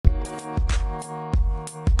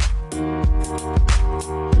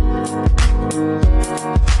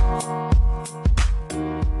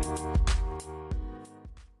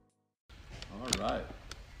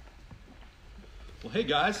Well, hey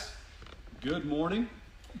guys, good morning.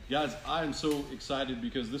 Guys, I am so excited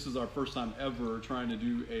because this is our first time ever trying to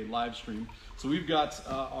do a live stream. So we've got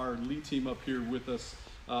our lead team up here with us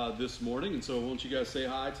this morning. And so I want you guys say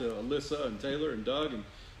hi to Alyssa and Taylor and Doug and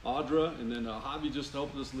Audra. And then Javi just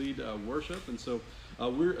helped us lead worship. And so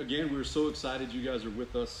we're so excited you guys are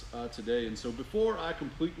with us today. And so before I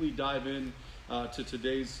completely dive in to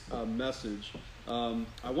today's message,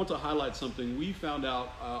 I want to highlight something. We found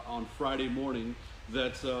out on Friday morning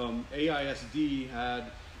that AISD had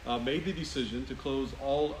made the decision to close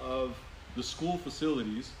all of the school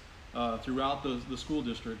facilities throughout the school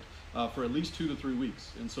district for at least 2 to 3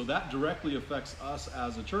 weeks. And so that directly affects us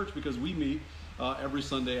as a church because we meet every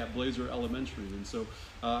Sunday at Blazer Elementary. And so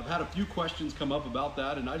I've had a few questions come up about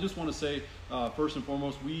that, and I just want to say, first and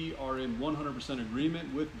foremost, we are in 100%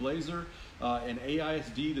 agreement with Blazer and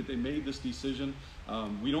AISD that they made this decision.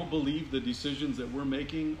 We don't believe the decisions that we're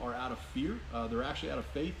making are out of fear. They're actually out of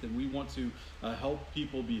faith, and we want to help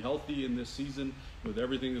people be healthy in this season with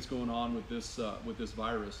everything that's going on with this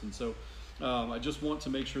virus. And so I just want to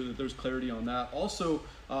make sure that there's clarity on that. Also,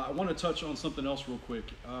 I want to touch on something else real quick.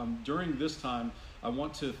 During this time, I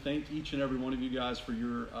want to thank each and every one of you guys for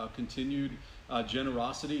your continued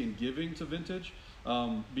generosity and giving to Vintage.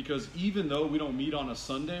 Because even though we don't meet on a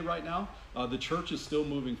Sunday right now, the church is still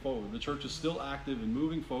moving forward. The church is still active and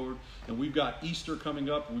moving forward. And we've got Easter coming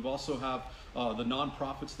up. We've also have the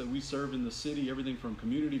nonprofits that we serve in the city, everything from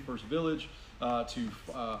Community First Village to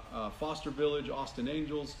Foster Village, Austin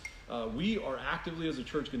Angels. We are actively as a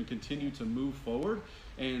church going to continue to move forward.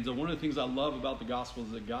 And one of the things I love about the gospel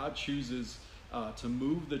is that God chooses to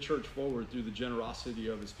move the church forward through the generosity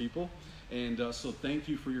of his people. And so thank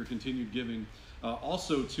you for your continued giving.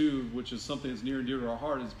 Also, too, which is something that's near and dear to our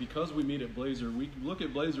heart, is because we meet at Blazer, we look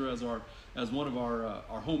at Blazer as one of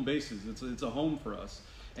our home bases. It's a home for us.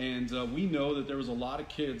 And we know that there was a lot of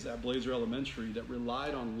kids at Blazer Elementary that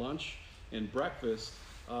relied on lunch and breakfast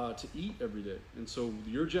to eat every day. And so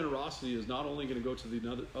your generosity is not only going to go to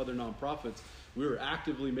the other nonprofits, we are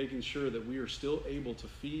actively making sure that we are still able to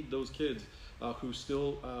feed those kids who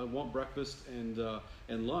still want breakfast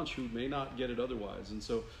and lunch, who may not get it otherwise. And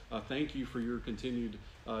so thank you for your continued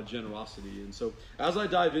generosity. And so as I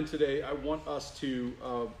dive in today, I want us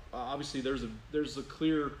to, obviously there's a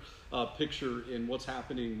clear picture in what's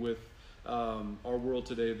happening with our world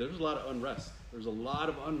today. There's a lot of unrest. There's a lot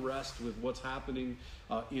of unrest with what's happening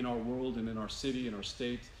in our world and in our city and our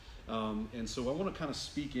state. And so I want to kind of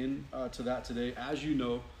speak in to that today. As you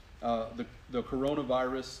know, the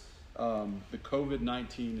coronavirus, the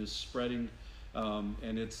COVID-19 is spreading,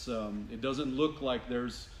 and it doesn't look like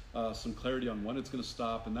there's some clarity on when it's going to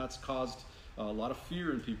stop, and that's caused a lot of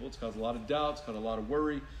fear in people. It's caused a lot of doubt. It's caused a lot of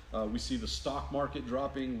worry. We see the stock market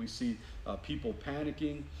dropping. We see people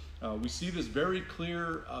panicking. We see this very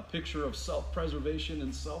clear picture of self-preservation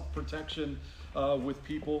and self-protection with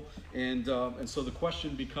people, and so the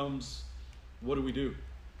question becomes, what do we do?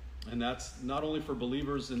 And that's not only for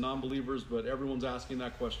believers and non-believers, but everyone's asking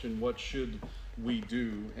that question, what should we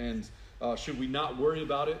do? And should we not worry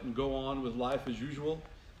about it and go on with life as usual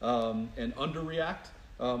and underreact?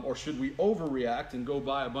 Or should we overreact and go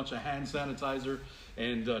buy a bunch of hand sanitizer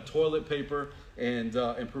and toilet paper and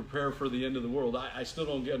prepare for the end of the world? I still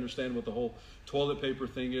don't understand what the whole toilet paper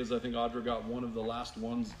thing is. I think Audra got one of the last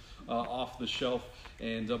ones off the shelf.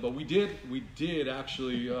 And but we did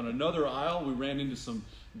actually, on another aisle, we ran into some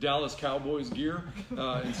Dallas Cowboys gear,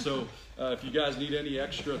 and so if you guys need any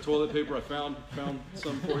extra toilet paper, I found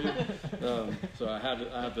some for you. So I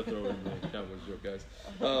have to throw in the Cowboys joke, guys.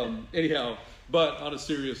 Anyhow, but on a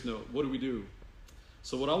serious note, what do we do?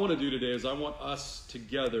 So what I want to do today is I want us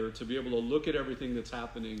together to be able to look at everything that's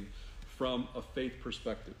happening from a faith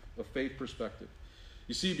perspective.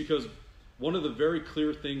 You see, because one of the very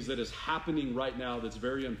clear things that is happening right now that's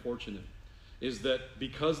very unfortunate is that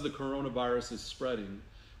because the coronavirus is spreading,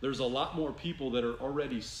 there's a lot more people that are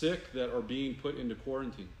already sick that are being put into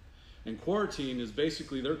quarantine. And quarantine is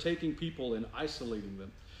basically they're taking people and isolating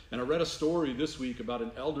them. And I read a story this week about an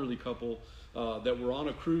elderly couple that were on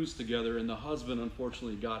a cruise together, and the husband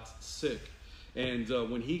unfortunately got sick. And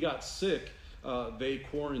when he got sick, they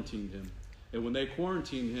quarantined him. And when they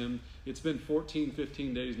quarantined him, it's been 14,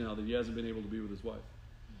 15 days now that he hasn't been able to be with his wife.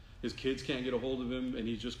 His kids can't get a hold of him, and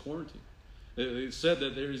he's just quarantined. It said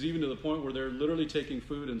that there's even to the point where they're literally taking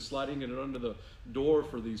food and sliding it under the door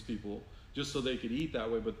for these people just so they could eat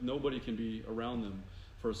that way, but nobody can be around them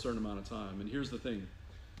for a certain amount of time. And here's the thing.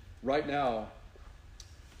 Right now,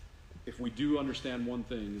 if we do understand one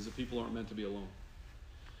thing, is that people aren't meant to be alone.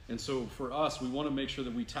 And so for us, we want to make sure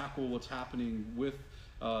that we tackle what's happening with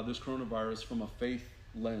this coronavirus from a faith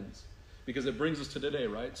lens. because it brings us to today,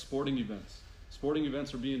 right? Sporting events. Sporting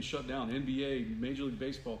events are being shut down. NBA, Major League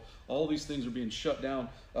Baseball, all these things are being shut down.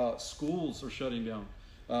 Schools are shutting down.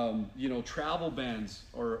 Travel bans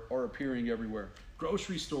are appearing everywhere.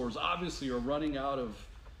 Grocery stores obviously are running out of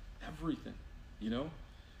everything,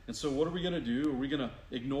 And so what are we going to do? Are we going to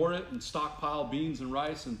ignore it and stockpile beans and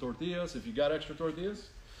rice and tortillas? If you got extra tortillas,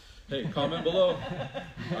 hey, comment below.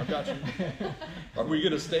 I've got you. Are we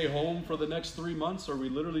going to stay home for the next 3 months? Are we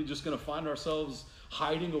literally just going to find ourselves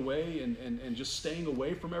hiding away and just staying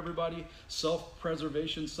away from everybody?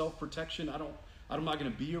 Self-preservation, self-protection. I'm not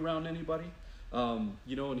going to be around anybody. And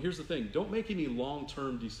here's the thing. Don't make any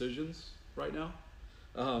long-term decisions right now.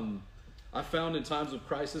 I found in times of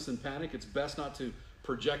crisis and panic, it's best not to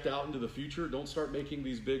project out into the future. Don't start making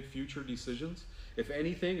these big future decisions. If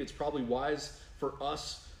anything, it's probably wise for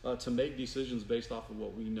us to make decisions based off of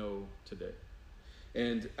what we know today.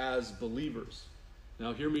 And as believers,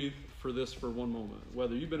 now hear me for this for one moment.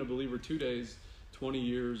 Whether you've been a believer 2 days, 20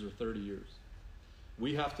 years, or 30 years,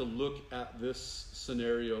 we have to look at this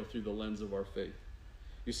scenario through the lens of our faith.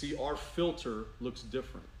 You see, our filter looks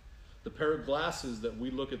different. The pair of glasses that we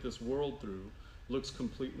look at this world through looks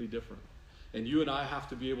completely different. And you and I have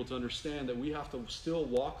to be able to understand that we have to still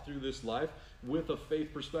walk through this life with a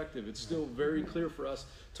faith perspective. It's still very clear for us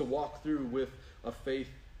to walk through with a faith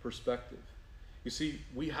perspective. You see,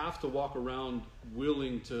 we have to walk around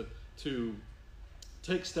willing to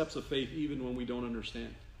take steps of faith even when we don't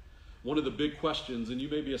understand. One of the big questions, and you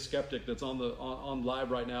may be a skeptic that's on live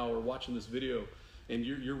right now or watching this video, and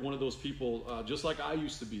you're one of those people, just like I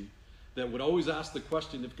used to be, that would always ask the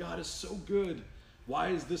question, if God is so good, why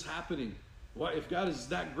is this happening? Why, if God is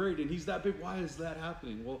that great and he's that big, why is that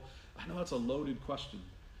happening? Well, I know that's a loaded question.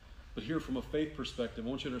 But here from a faith perspective, I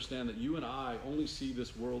want you to understand that you and I only see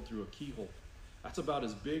this world through a keyhole. That's about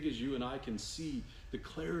as big as you and I can see the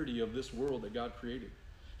clarity of this world that God created.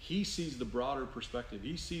 He sees the broader perspective.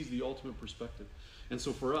 He sees the ultimate perspective. And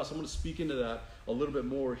so for us, I'm going to speak into that a little bit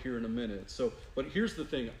more here in a minute. But here's the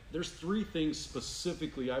thing. There's 3 things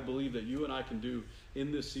specifically I believe that you and I can do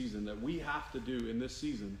in this season, that we have to do in this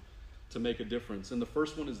season to make a difference. And the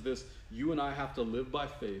first one is this. You and I have to live by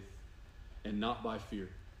faith and not by fear.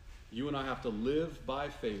 You and I have to live by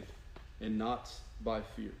faith and not by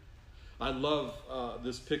fear. I love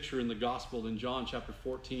this picture in the gospel in John chapter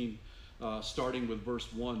 14, starting with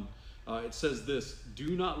verse 1. It says this,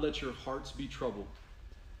 "Do not let your hearts be troubled.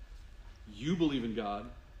 You believe in God,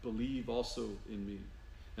 believe also in me."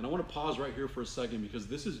 And I want to pause right here for a second, because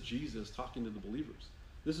this is Jesus talking to the believers.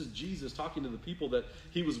 This is Jesus talking to the people that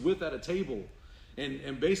he was with at a table.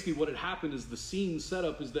 And basically what had happened is the scene set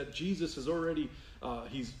up is that Jesus has already,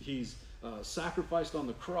 he's sacrificed on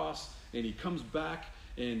the cross, and he comes back,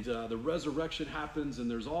 and the resurrection happens,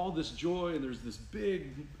 and there's all this joy, and there's this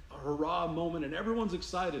big hurrah moment, and everyone's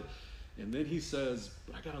excited. And then he says,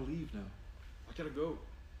 but I got to leave now. I got to go.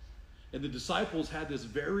 And the disciples had this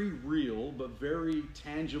very real but very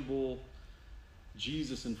tangible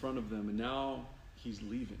Jesus in front of them, and now he's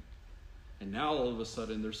leaving. And now all of a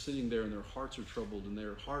sudden they're sitting there and their hearts are troubled and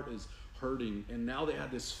their heart is hurting. And now they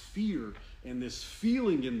had this fear and this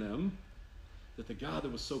feeling in them that the God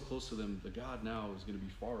that was so close to them, the God now is going to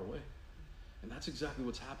be far away. And that's exactly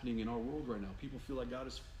what's happening in our world right now. People feel like God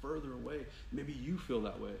is further away. Maybe you feel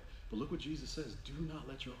that way. But look what Jesus says. Do not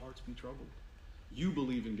let your hearts be troubled. You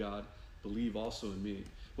believe in God, believe also in me.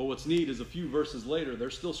 But what's neat is a few verses later, they're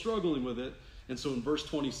still struggling with it. And so in verse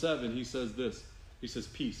 27, he says this. He says,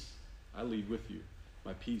 peace I leave with you.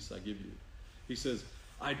 My peace I give you. He says,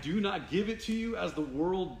 I do not give it to you as the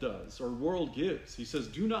world does, or world gives. He says,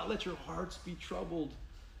 do not let your hearts be troubled.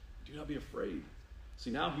 Do not be afraid.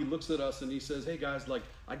 See, now he looks at us and he says, hey guys, like,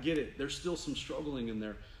 I get it. There's still some struggling in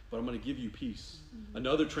there, but I'm going to give you peace. Mm-hmm.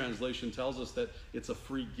 Another translation tells us that it's a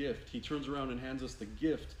free gift. He turns around and hands us the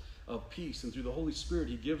gift of peace. And through the Holy Spirit,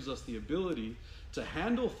 he gives us the ability to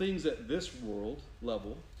handle things at this world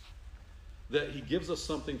level, that he gives us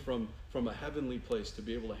something from a heavenly place to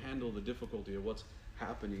be able to handle the difficulty of what's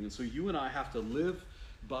happening. And so you and I have to live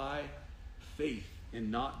by faith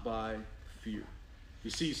and not by fear. You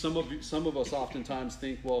see, some of us oftentimes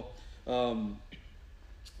think, well,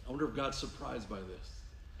 I wonder if God's surprised by this.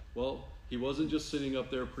 Well, he wasn't just sitting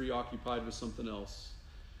up there preoccupied with something else.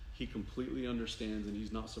 He completely understands, and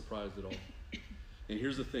he's not surprised at all. And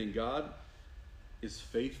here's the thing. God is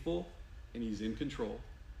faithful, and he's in control.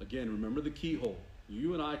 Again, remember the keyhole.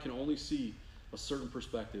 You and I can only see a certain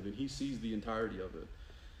perspective, and he sees the entirety of it.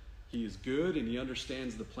 He is good, and he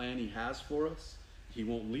understands the plan he has for us. He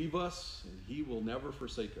won't leave us, and he will never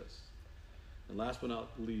forsake us. And last but not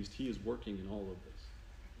least, he is working in all of this.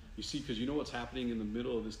 You see, because you know what's happening in the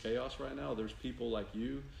middle of this chaos right now? There's people like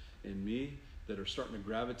you and me that are starting to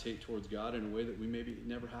gravitate towards God in a way that we maybe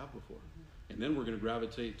never have before. And then we're going to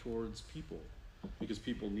gravitate towards people because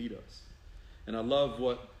people need us. And I love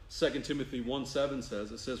what 2 Timothy 1:7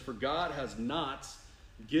 says. It says, for God has not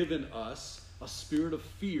given us a spirit of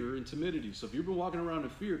fear and timidity. So if you've been walking around in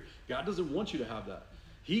fear, God doesn't want you to have that.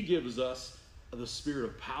 He gives us the spirit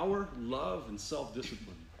of power, love, and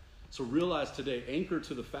self-discipline. So realize today, anchor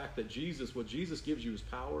to the fact that what Jesus gives you is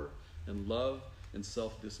power and love and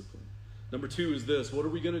self-discipline. Number 2 is this. What are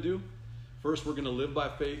we going to do? First, we're going to live by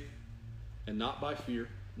faith and not by fear.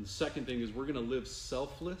 And the second thing is we're going to live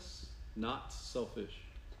selfless, not selfish.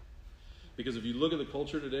 Because if you look at the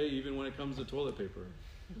culture today, even when it comes to toilet paper,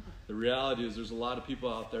 the reality is there's a lot of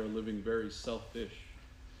people out there living very selfish.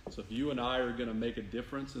 So if you and I are going to make a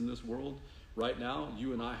difference in this world right now,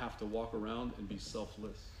 you and I have to walk around and be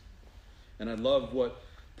selfless. And I love what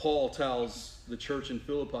Paul tells the church in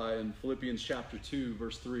Philippi in Philippians chapter 2,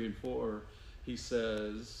 verse 3 and 4. He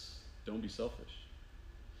says, don't be selfish.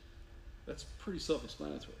 That's pretty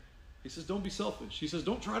self-explanatory. He says, don't be selfish. He says,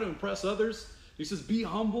 don't try to impress others. He says, be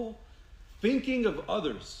humble, thinking of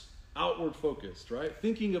others, outward focused, right?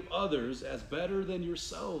 Thinking of others as better than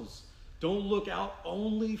yourselves. Don't look out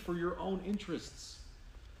only for your own interests.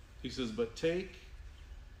 He says, but take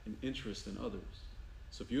an interest in others.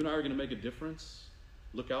 So if you and I are going to make a difference,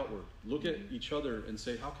 look outward. Look at each other and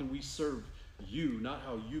say, how can we serve you, not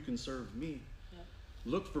how you can serve me? Yep.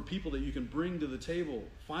 Look for people that you can bring to the table.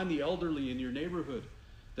 Find the elderly in your neighborhood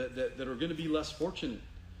that are going to be less fortunate.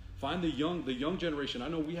 Find the young generation. I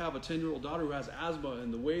know we have a 10-year-old daughter who has asthma,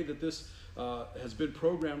 and the way that this has been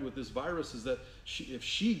programmed with this virus is that if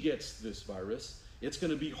she gets this virus, it's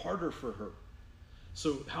going to be harder for her.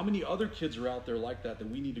 So how many other kids are out there like that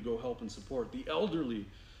we need to go help and support? The elderly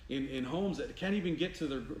in homes that can't even get to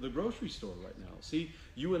the grocery store right now. See,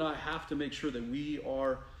 you and I have to make sure that we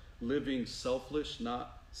are living selfless,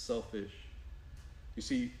 not selfish. You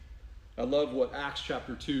see, I love what Acts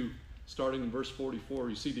chapter 2, starting in verse 44,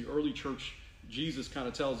 you see the early church, Jesus kind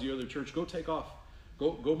of tells the other church, go take off.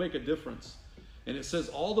 Go make a difference. And it says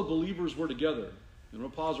all the believers were together. And we'll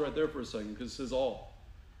pause right there for a second because it says all.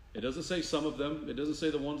 It doesn't say some of them. It doesn't say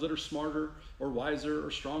the ones that are smarter or wiser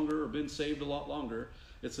or stronger or been saved a lot longer.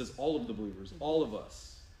 It says all of the believers, all of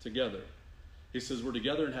us together. He says we're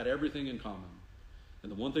together and had everything in common.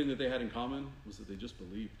 And the one thing that they had in common was that they just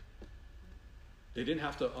believed. They didn't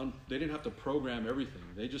have to program everything.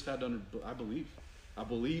 They just had to I believe. I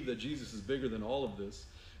believe that Jesus is bigger than all of this.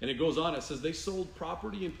 And it goes on. It says they sold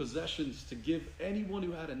property and possessions to give anyone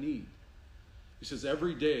who had a need. He says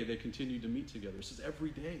every day they continued to meet together. He says every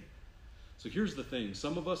day. So here's the thing.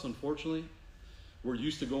 Some of us, unfortunately, we're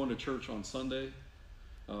used to going to church on Sunday.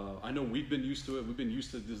 I know we've been used to it. We've been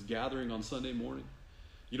used to this gathering on Sunday morning.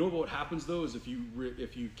 You know what happens, though, is if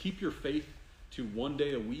you keep your faith to one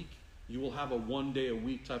day a week, you will have a one day a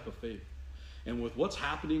week type of faith. And with what's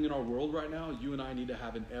happening in our world right now, you and I need to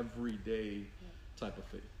have an everyday type of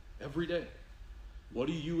faith. Every day. What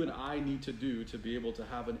do you and I need to do to be able to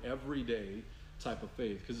have an everyday type of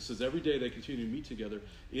faith? Because it says every day they continue to meet together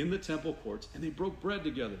in the temple courts and they broke bread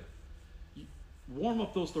together. Warm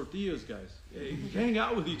up those tortillas, guys. Hang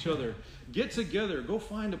out with each other. Get together. Go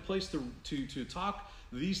find a place to talk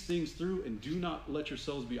these things through, and do not let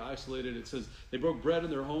yourselves be isolated. It says they broke bread in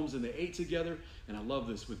their homes and they ate together. And I love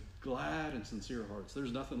this, with glad and sincere hearts.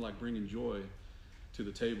 There's nothing like bringing joy to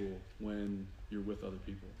the table when you're with other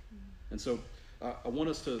people. And so I want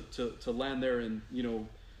us to land there. And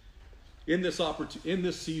in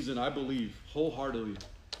this season, I believe wholeheartedly,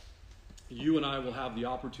 you and I will have the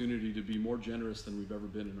opportunity to be more generous than we've ever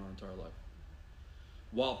been in our entire life.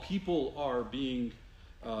 While people are being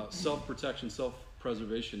self-protection,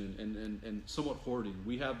 self-preservation, and somewhat hoarding,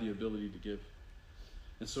 we have the ability to give.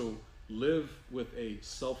 And so live with a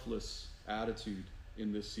selfless attitude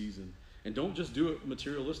in this season. And don't just do it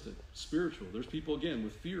materialistic, spiritual. There's people, again,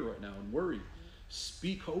 with fear right now and worry.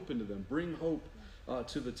 Speak hope into them. Bring hope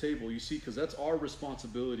to the table. You see, because that's our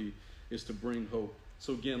responsibility, is to bring hope.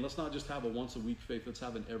 So again, let's not just have a once-a-week faith. Let's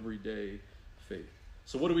have an everyday faith.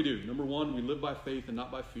 So what do we do? Number one, we live by faith and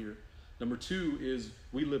not by fear. Number two is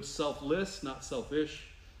we live selfless, not selfish.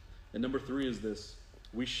 And number three is this: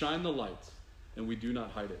 we shine the light and we do not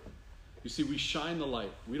hide it. You see, we shine the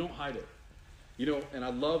light. We don't hide it. And I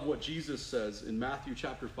love what Jesus says in Matthew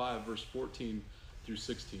chapter 5, verse 14 through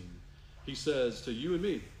 16. He says to you and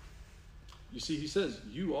me, you see, he says,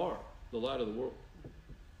 you are the light of the world.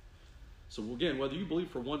 So again, whether you believe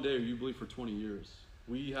for one day or you believe for 20 years,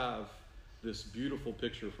 we have this beautiful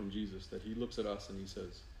picture from Jesus that he looks at us and he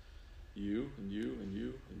says, You and you and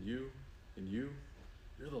you and you and you.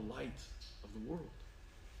 You're the light of the world.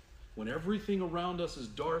 When everything around us is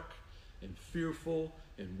dark and fearful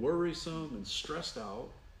and worrisome and stressed out,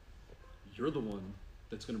 you're the one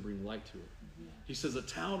that's going to bring light to it. He says a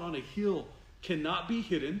town on a hill cannot be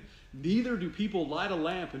hidden, neither do people light a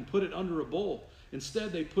lamp and put it under a bowl.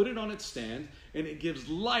 Instead, they put it on its stand, and it gives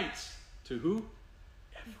light to who?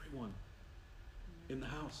 Everyone in the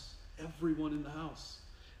house. Everyone in the house.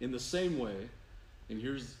 In the same way, and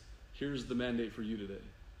here's the mandate for you today.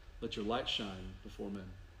 Let your light shine before men.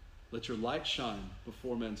 Let your light shine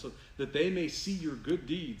before men so that they may see your good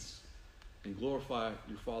deeds and glorify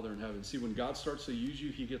your Father in heaven. See, when God starts to use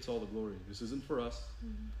you, he gets all the glory. This isn't for us.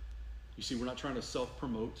 You see, we're not trying to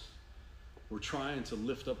self-promote. We're trying to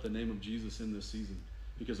lift up the name of Jesus in this season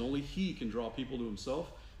because only he can draw people to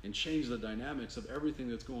himself and change the dynamics of everything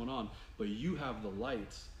that's going on. But you have the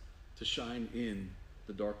light to shine in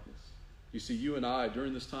the darkness. You see, you and I,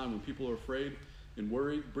 during this time when people are afraid and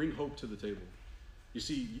worried, bring hope to the table. You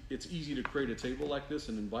see, it's easy to create a table like this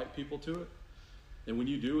and invite people to it. And when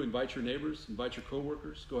you do, invite your neighbors, invite your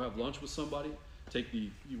coworkers, go have lunch with somebody, take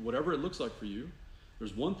whatever it looks like for you.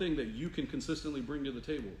 There's one thing that you can consistently bring to the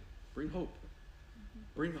table. Bring hope.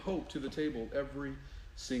 Bring hope to the table every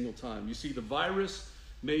single time. You see, the virus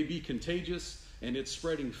may be contagious and it's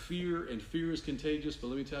spreading fear, and fear is contagious, but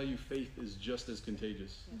let me tell you, faith is just as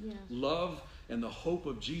contagious. Yeah. Love and the hope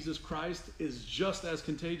of Jesus Christ is just as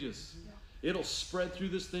contagious. Yeah. It'll spread through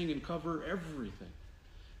this thing and cover everything.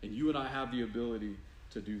 And you and I have the ability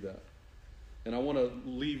to do that. And I want to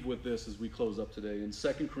leave with this as we close up today. In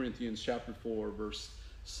 2 Corinthians chapter 4, verse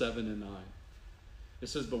 7 and 9. It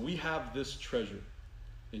says, but we have this treasure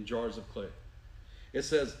in jars of clay. It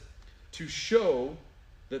says, to show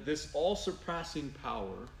that this all-surpassing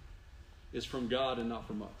power is from God and not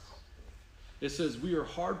from us. It says we are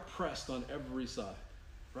hard-pressed on every side,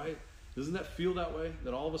 right? Doesn't that feel that way?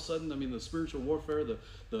 That all of a sudden, I mean, the spiritual warfare,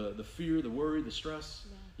 the fear, the worry, the stress,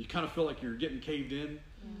 you kind of feel like you're getting caved in,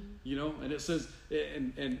 you know? And it says,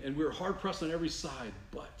 and we're hard-pressed on every side,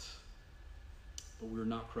 but we're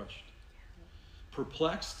not crushed.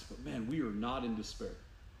 Perplexed, but man, we are not in despair.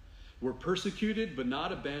 We're persecuted, but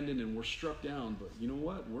not abandoned, and we're struck down. But you know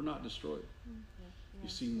what? We're not destroyed. You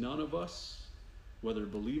see, none of us, whether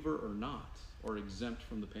believer or not, are exempt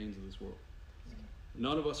from the pains of this world.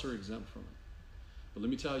 None of us are exempt from it. But let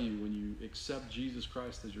me tell you, when you accept Jesus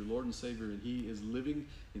Christ as your Lord and Savior, and he is living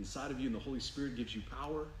inside of you, and the Holy Spirit gives you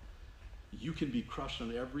power, you can be crushed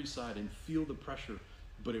on every side and feel the pressure,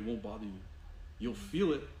 but it won't bother you. You'll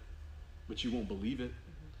feel it, but you won't believe it.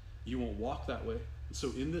 You won't walk that way.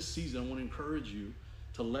 So in this season, I want to encourage you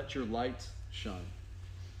to let your light shine.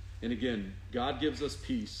 And again, God gives us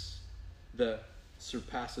peace that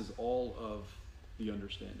surpasses all of the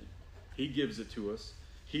understanding. He gives it to us.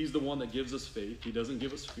 He's the one that gives us faith. He doesn't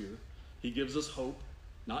give us fear. He gives us hope,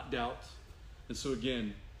 not doubt. And so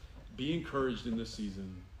again, be encouraged in this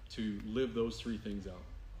season to live those three things out.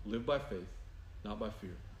 Live by faith, not by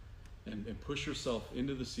fear. And push yourself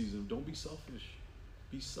into the season. Don't be selfish.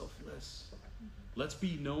 Be selfless. Let's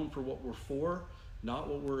be known for what we're for, not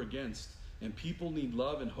what we're against. And people need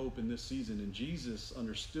love and hope in this season. And Jesus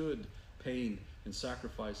understood pain and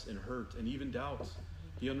sacrifice and hurt and even doubt.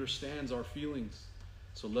 He understands our feelings.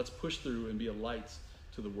 So let's push through and be a light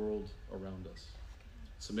to the world around us.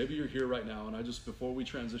 So maybe you're here right now, and before we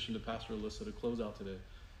transition to Pastor Alyssa to close out today,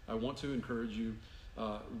 I want to encourage you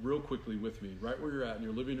real quickly with me, right where you're at, in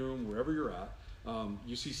your living room, wherever you're at.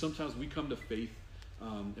 You see, sometimes we come to faith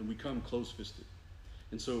and we come close-fisted.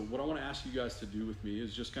 And so what I want to ask you guys to do with me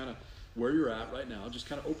is just kind of where you're at right now, just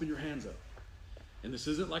kind of open your hands up. And this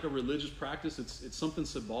isn't like a religious practice. It's something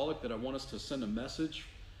symbolic that I want us to send a message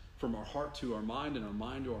from our heart to our mind and our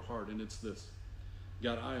mind to our heart. And it's this: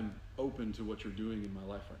 God, I am open to what you're doing in my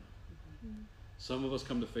life right now. Mm-hmm. Some of us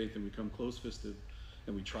come to faith and we come close-fisted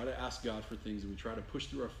and we try to ask God for things and we try to push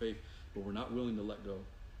through our faith, but we're not willing to let go.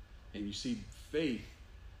 And you see, faith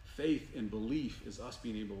and belief is us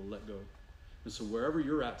being able to let go. And so wherever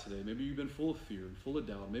you're at today, maybe you've been full of fear and full of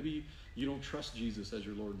doubt. Maybe you don't trust Jesus as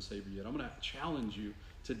your Lord and Savior yet. I'm going to challenge you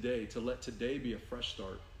today to let today be a fresh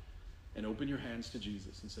start and open your hands to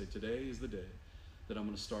Jesus and say, today is the day that I'm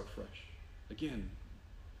going to start fresh. Again,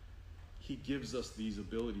 he gives us these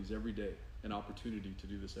abilities every day, an opportunity to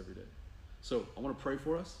do this every day. So I want to pray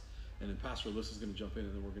for us, and then Pastor Alyssa is going to jump in,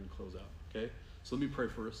 and then we're going to close out, okay? So let me pray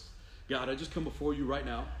for us. God, I just come before you right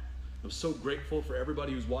now. I'm so grateful for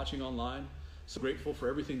everybody who's watching online. So grateful for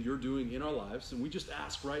everything you're doing in our lives. And we just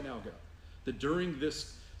ask right now, God, that during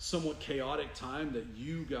this somewhat chaotic time that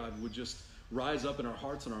you, God, would just rise up in our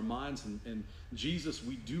hearts and our minds. And Jesus,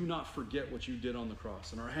 we do not forget what you did on the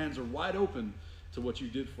cross. And our hands are wide open to what you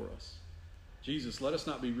did for us. Jesus, let us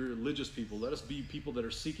not be religious people. Let us be people that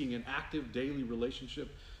are seeking an active daily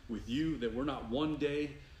relationship with you, that we're not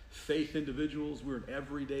one-day faith individuals. We're an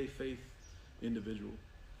everyday faith individual.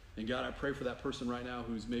 And God, I pray for that person right now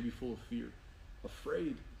who's maybe full of fear,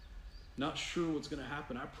 afraid, not sure what's going to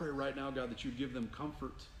happen. I pray right now, God, that you give them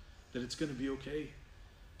comfort, that it's going to be okay.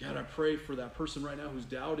 God, I pray for that person right now who's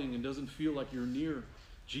doubting and doesn't feel like you're near.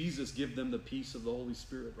 Jesus, give them the peace of the Holy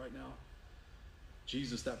Spirit right now.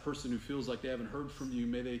 Jesus, that person who feels like they haven't heard from you,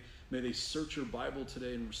 may they search your Bible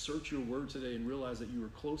today and search your word today and realize that you are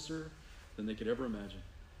closer than they could ever imagine.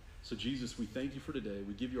 So Jesus, we thank you for today.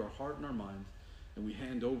 We give you our heart and our mind, and we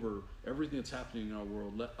hand over everything that's happening in our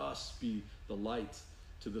world. Let us be the light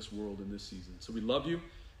to this world in this season. So we love you,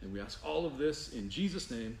 and we ask all of this in Jesus'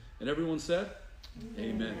 name. And everyone said,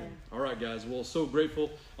 Amen. All right, guys. Well, so grateful.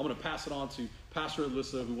 I'm going to pass it on to Pastor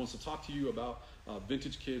Alyssa, who wants to talk to you about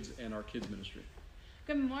Vintage Kids and our kids ministry.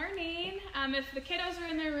 Good morning. If the kiddos are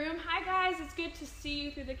in their room, hi guys, it's good to see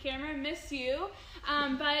you through the camera. Miss you.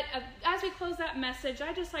 But as we close that message,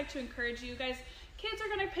 I'd just like to encourage you guys. Kids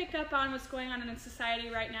are going to pick up on what's going on in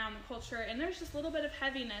society right now in the culture, and there's just a little bit of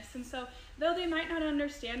heaviness. And so, though they might not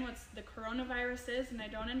understand what the coronavirus is, and I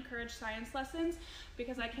don't encourage science lessons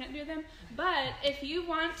because I can't do them, but if you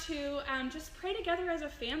want to just pray together as a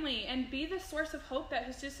family and be the source of hope that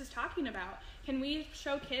Jesus is talking about, can we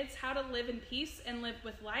show kids how to live in peace and live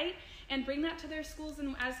with light and bring that to their schools,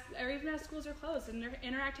 and or even as schools are closed and they're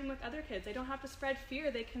interacting with other kids? They don't have to spread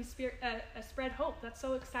fear, they can spread hope. That's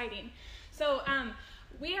so exciting. So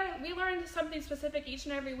we learn something specific each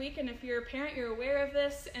and every week, and if you're a parent, you're aware of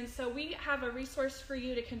this. And so we have a resource for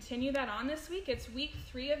you to continue that on this week. It's week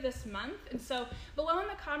 3 of this month. And so below in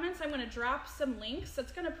the comments, I'm going to drop some links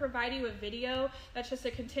that's going to provide you a video that's just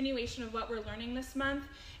a continuation of what we're learning this month.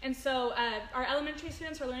 And so our elementary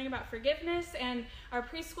students are learning about forgiveness, and our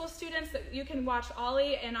preschool students, that you can watch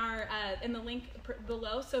Ollie in the link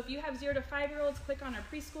below. So if you have 0 to 5-year-olds, click on our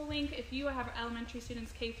preschool link. If you have elementary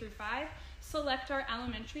students K through 5, select our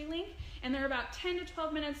elementary link, and they're about 10 to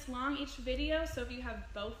 12 minutes long each video. So if you have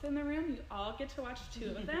both in the room, you all get to watch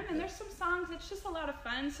 2 of them, and there's some songs. It's just a lot of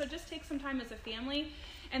fun, so just take some time as a family.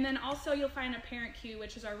 And then also you'll find a parent queue,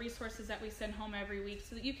 which is our resources that we send home every week,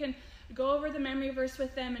 so that you can go over the memory verse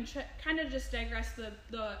with them and kind of just digress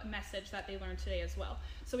the message that they learned today as well.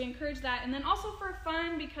 So we encourage that. And then also for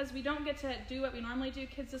fun, because we don't get to do what we normally do,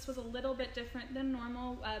 kids, this was a little bit different than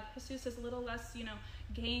normal. Jesus is a little less,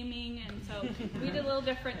 gaming, and so we did a little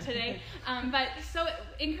different today. But so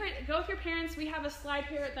go with your parents. We have a slide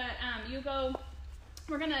here that you go.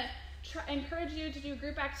 We're going to encourage you to do a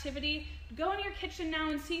group activity. Go in your kitchen now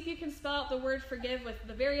and see if you can spell out the word forgive with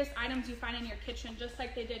the various items you find in your kitchen, just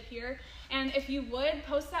like they did here. And if you would,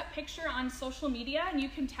 post that picture on social media, and you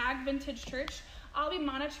can tag Vintage Church. I'll be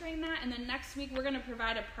monitoring that, and then next week we're going to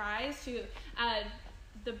provide a prize to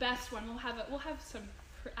the best one. We'll have some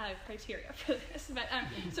criteria for this, but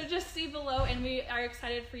so just see below, and we are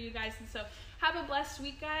excited for you guys. And so have a blessed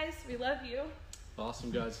week, guys. We love you.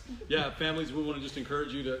 Awesome, guys. Yeah, families, we want to just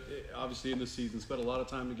encourage you to, obviously in this season, spend a lot of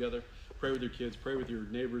time together. Pray with your kids, pray with your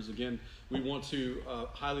neighbors. Again, we want to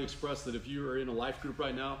highly express that if you are in a life group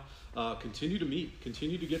right now, continue to meet,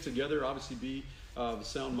 continue to get together, obviously be of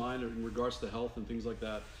sound mind in regards to health and things like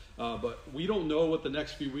that. But we don't know what the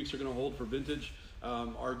next few weeks are going to hold for Vintage.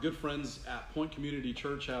 Our good friends at Point Community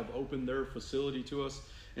Church have opened their facility to us.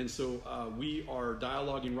 And so we are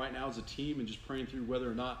dialoguing right now as a team and just praying through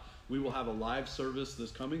whether or not we will have a live service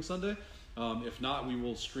this coming Sunday. If not, we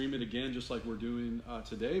will stream it again just like we're doing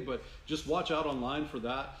today. But just watch out online for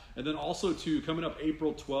that. And then also, too, coming up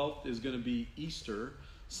April 12th is going to be Easter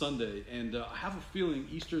Sunday. And I have a feeling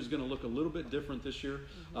Easter is going to look a little bit different this year.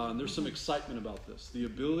 And there's some excitement about this. The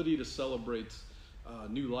ability to celebrate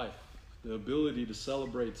new life. The ability to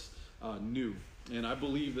celebrate new. And I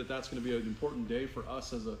believe that that's going to be an important day for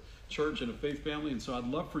us as a church and a faith family. And so I'd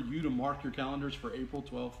love for you to mark your calendars for April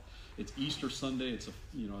 12th. It's Easter Sunday. It's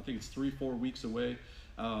I think it's 3-4 weeks away,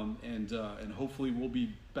 and hopefully we'll be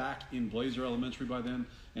back in Blazer Elementary by then,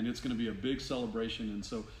 and it's going to be a big celebration. And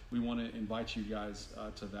so we want to invite you guys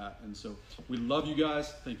to that. And so we love you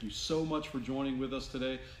guys. Thank you so much for joining with us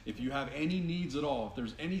today. If you have any needs at all, if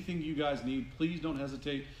there's anything you guys need, please don't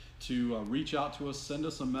hesitate to reach out to us, send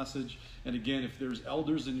us a message. And again, if there's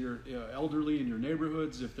elders in your elderly in your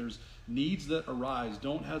neighborhoods, if there's needs that arise,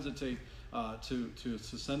 don't hesitate to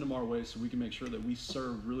send them our way, so we can make sure that we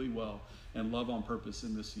serve really well and love on purpose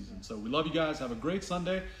in this season. So we love you guys. Have a great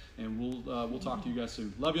Sunday, and we'll talk to you guys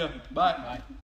soon. Love you. Bye. Bye.